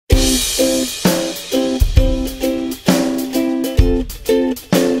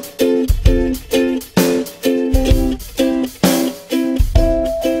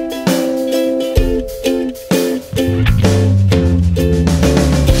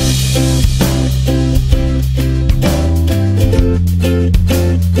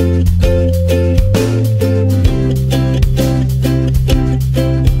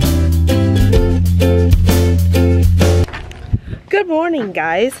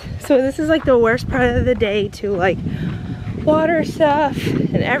guys. So this is like the worst part of the day to like water stuff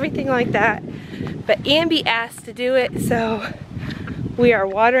and everything like that. But Ambi asked to do it, so we are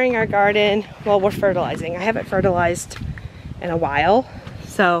watering our garden while we're fertilizing. I haven't fertilized in a while,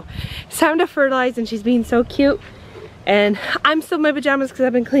 so it's time to fertilize, and she's being so cute. And I'm still in my pajamas because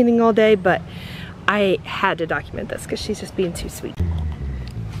I've been cleaning all day, but I had to document this because she's just being too sweet.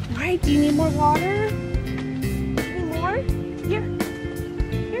 All right, do you need more water? Any more? Here.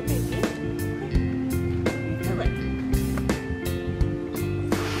 Here, baby. Here, fill it.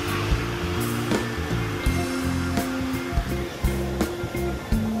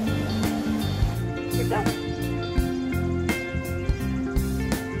 Here, go.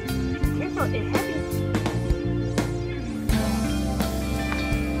 Careful, it's heavy.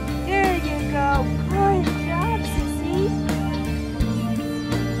 There you go. Good job, sissy.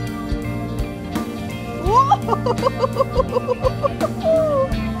 More?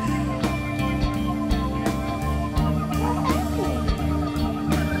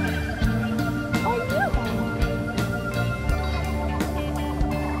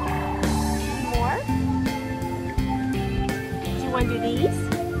 Do you want to do these?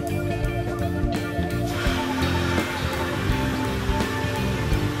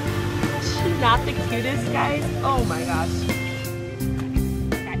 Not the cutest, guys. Oh my gosh.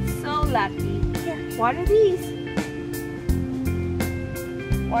 That's so lucky. Here, water these.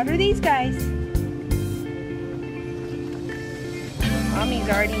 Water these, guys. Mommy's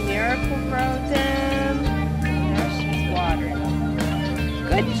already miracle growed them. Now she's watering them.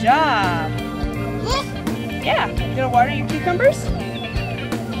 Good job. Yeah, you gonna water your cucumbers?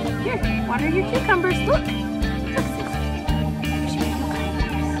 Here, water your cucumbers. Look.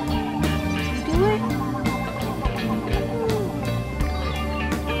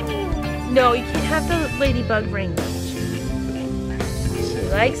 No, you can't have the ladybug rain gauge. She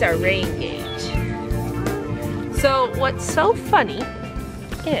likes our rain gauge. So what's so funny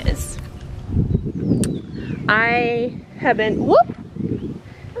is I have been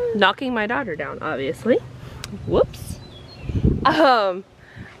knocking my daughter down, obviously. Whoops.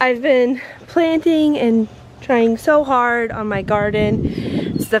 I've been planting and trying so hard on my garden.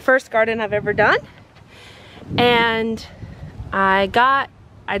 It's the first garden I've ever done. And I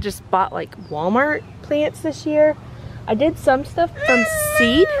just bought like Walmart plants this year. I did some stuff from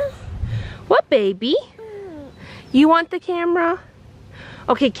seed. What, baby? You want the camera?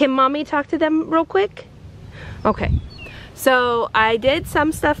 Okay, can mommy talk to them real quick? Okay. So I did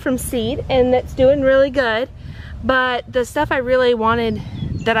some stuff from seed and that's doing really good. But the stuff I really wanted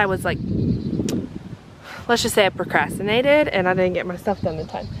that I was like, let's just say I procrastinated and I didn't get my stuff done in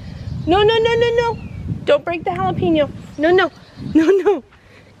time. No, no, no, no, no. Don't break the jalapeno. No, no, no, no.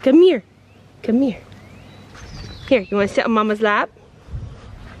 Come here. Come here. Here, you want to sit on Mama's lap?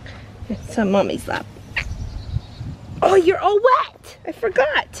 Here, sit on Mommy's lap. Oh, you're all wet. I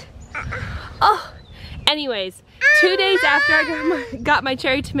forgot. Oh, anyways, 2 days after I got my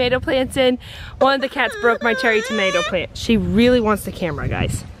cherry tomato plants in, one of the cats broke my cherry tomato plant. She really wants the camera,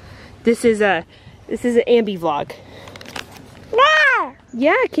 guys. This is an Ambi vlog.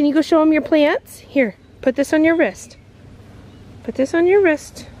 Yeah, can you go show them your plants? Here, put this on your wrist. Put this on your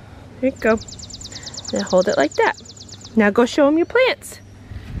wrist. There you go. Now hold it like that. Now go show them your plants.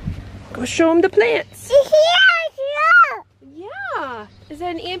 Go show them the plants. Yeah. Is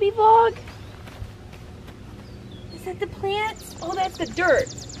that an Ambi vlog? Is that the plants? Oh, that's the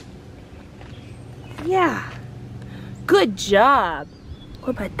dirt. Yeah. Good job. What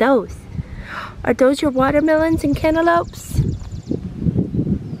about those? Are those your watermelons and cantaloupes?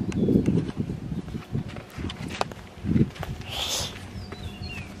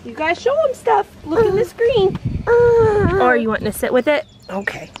 You guys show them stuff. Look in the screen. Or you want to sit with it?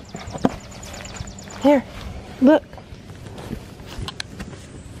 Okay. Here, look.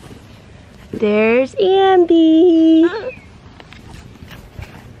 There's Ambi.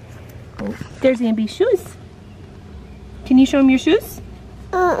 Oh, there's Ambi's shoes. Can you show him your shoes?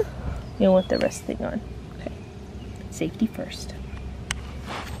 You don't want the rest thing on. Okay. Safety first.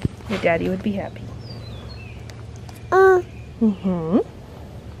 Your daddy would be happy.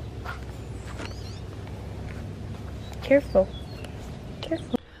 Careful.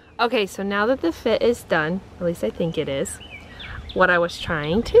 Careful. Okay, so now that the fit is done, at least I think it is, what I was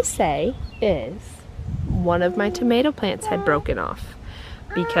trying to say is one of my tomato plants had broken off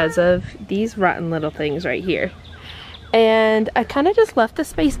because of these rotten little things right here. And I kind of just left the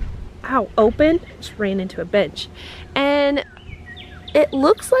space open, just ran into a bench. And it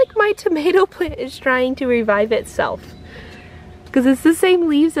looks like my tomato plant is trying to revive itself. Because it's the same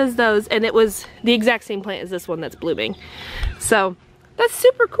leaves as those, and it was the exact same plant as this one that's blooming. So That's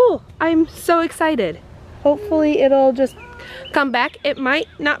super cool. I'm so excited. Hopefully it'll just come back. It might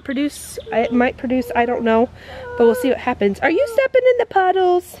not produce, it might produce, I don't know, but we'll see what happens. Are you stepping in the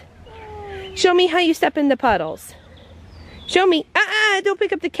puddles? Show me how you step in the puddles. Show me. Don't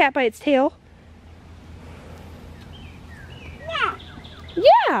pick up the cat by its tail. Yeah.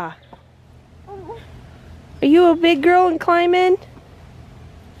 Yeah. Are you a big girl and climb in?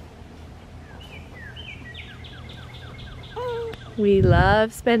 We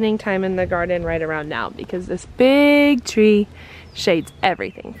love spending time in the garden right around now because this big tree shades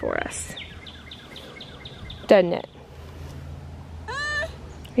everything for us. Doesn't it?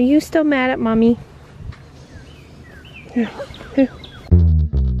 Are you still mad at mommy? Here, here.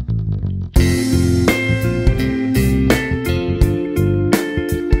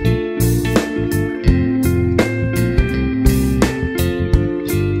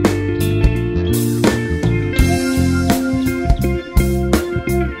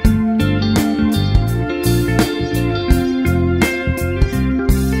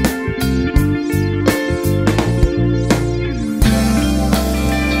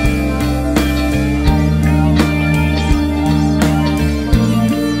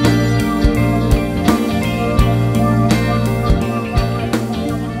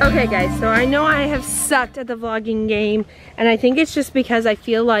 Okay guys, so I know I have sucked at the vlogging game, and I think it's just because I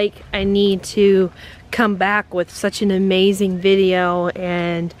feel like I need to come back with such an amazing video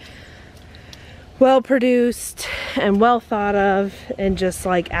and well produced and well thought of and just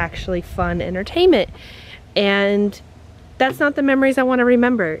like actually fun entertainment. And that's not the memories I want to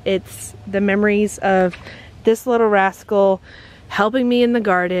remember. It's the memories of this little rascal helping me in the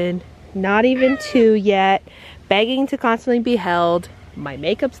garden, not even 2 yet, begging to constantly be held. My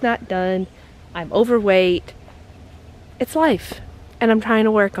makeup's not done, I'm overweight. It's life, and I'm trying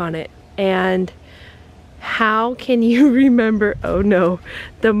to work on it. And how can you remember, oh no,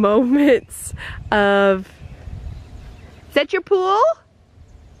 the moments of, is that your pool?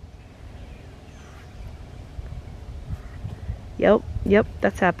 Yep,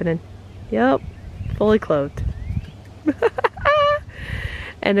 that's happening. Yep, fully clothed.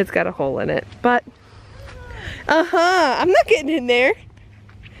 And it's got a hole in it, but I'm not getting in there.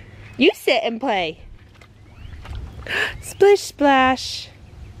 You sit and play. Splish splash.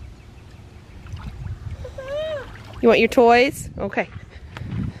 You want your toys? Okay.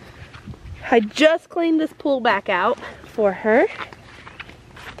 I just cleaned this pool back out for her.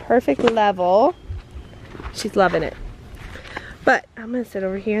 Perfect level. She's loving it. But I'm gonna sit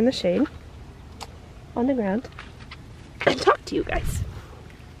over here in the shade on the ground and talk to you guys.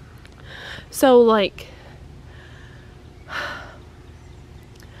 So like,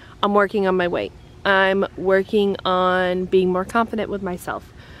 I'm working on my weight. I'm working on being more confident with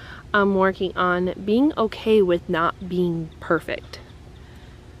myself. I'm working on being okay with not being perfect.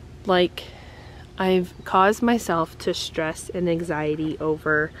 Like, I've caused myself to stress and anxiety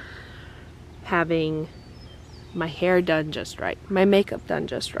over having my hair done just right, my makeup done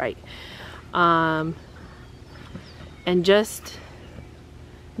just right, and just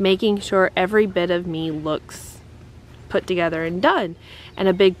making sure every bit of me looks put together and done. And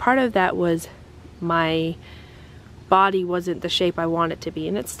a big part of that was my body wasn't the shape I want it to be,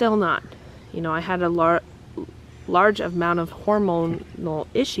 and it's still not. You know, I had a large amount of hormonal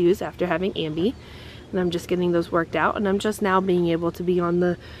issues after having Ambi, and I'm just getting those worked out, and I'm just now being able to be on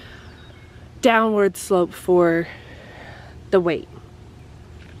the downward slope for the weight.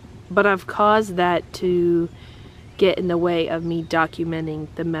 But I've caused that to get in the way of me documenting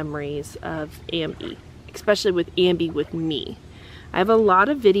the memories of Ambi, especially with Ambi with me. I have a lot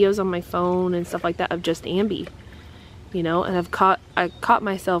of videos on my phone and stuff like that of just Ambi, you know, and I caught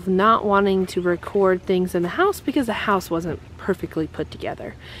myself not wanting to record things in the house because the house wasn't perfectly put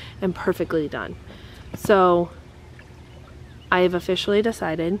together and perfectly done. So I have officially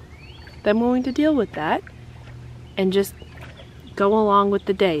decided that I'm going to deal with that and just go along with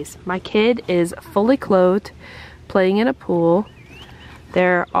the days. My kid is fully clothed, playing in a pool.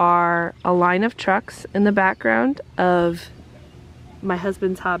 There are a line of trucks in the background of my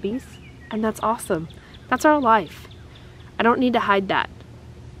husband's hobbies, and that's awesome. That's our life. I don't need to hide that.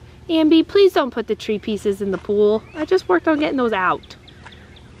 Ambi, please don't put the tree pieces in the pool. I just worked on getting those out.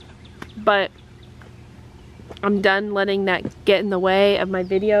 But I'm done letting that get in the way of my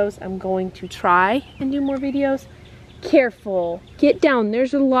videos. I'm going to try and do more videos. Careful. Get down.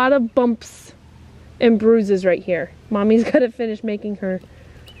 There's a lot of bumps and bruises right here. Mommy's got to finish making her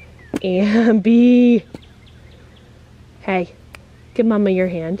Ambi. Hey, give Mama your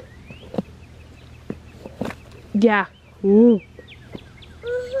hand. Yeah. Ooh.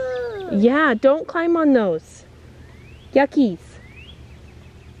 Yeah, don't climb on those. Yuckies.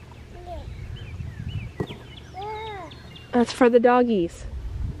 That's for the doggies.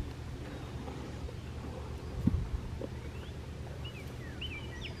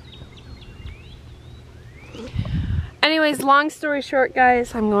 Anyways, long story short,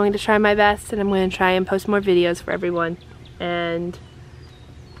 guys, I'm going to try my best and I'm going to try and post more videos for everyone. And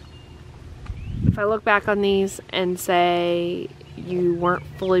if I look back on these and say you weren't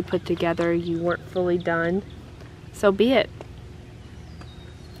fully put together, you weren't fully done, so be it.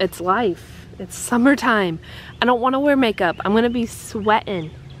 It's life. It's summertime. I don't want to wear makeup. I'm going to be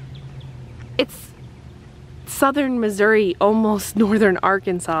sweating. It's southern Missouri, almost northern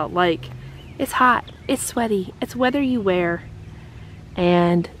Arkansas. Like, it's hot. It's sweaty. It's weather you wear.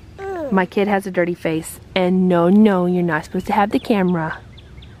 And my kid has a dirty face. And no, you're not supposed to have the camera.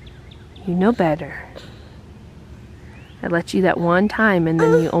 You know better. I let you that one time and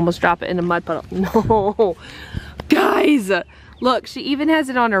then you almost drop it in a mud puddle. No. Guys, look, she even has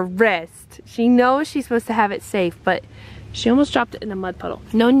it on her wrist. She knows she's supposed to have it safe, but she almost dropped it in a mud puddle.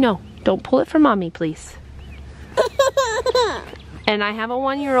 No, don't pull it for mommy, please. And I have a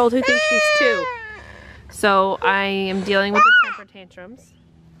 1-year-old who thinks she's 2. So I am dealing with the temper tantrums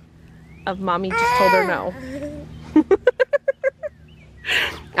of mommy just told her no.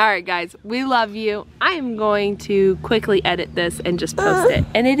 Alright guys, we love you. I am going to quickly edit this and just post it.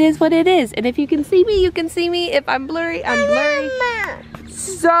 And it is what it is. And if you can see me, you can see me. If I'm blurry, I'm blurry.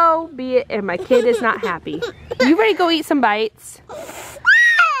 So be it. And my kid is not happy. You ready to go eat some bites?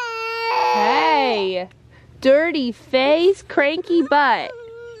 Hey, dirty face, cranky butt.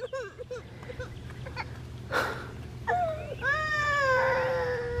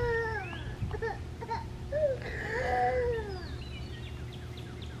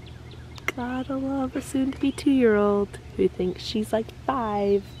 Gotta love a soon-to-be 2-year-old who thinks she's like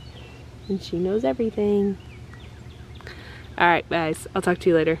 5 and she knows everything. Alright guys, I'll talk to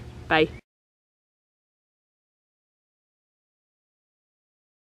you later. Bye.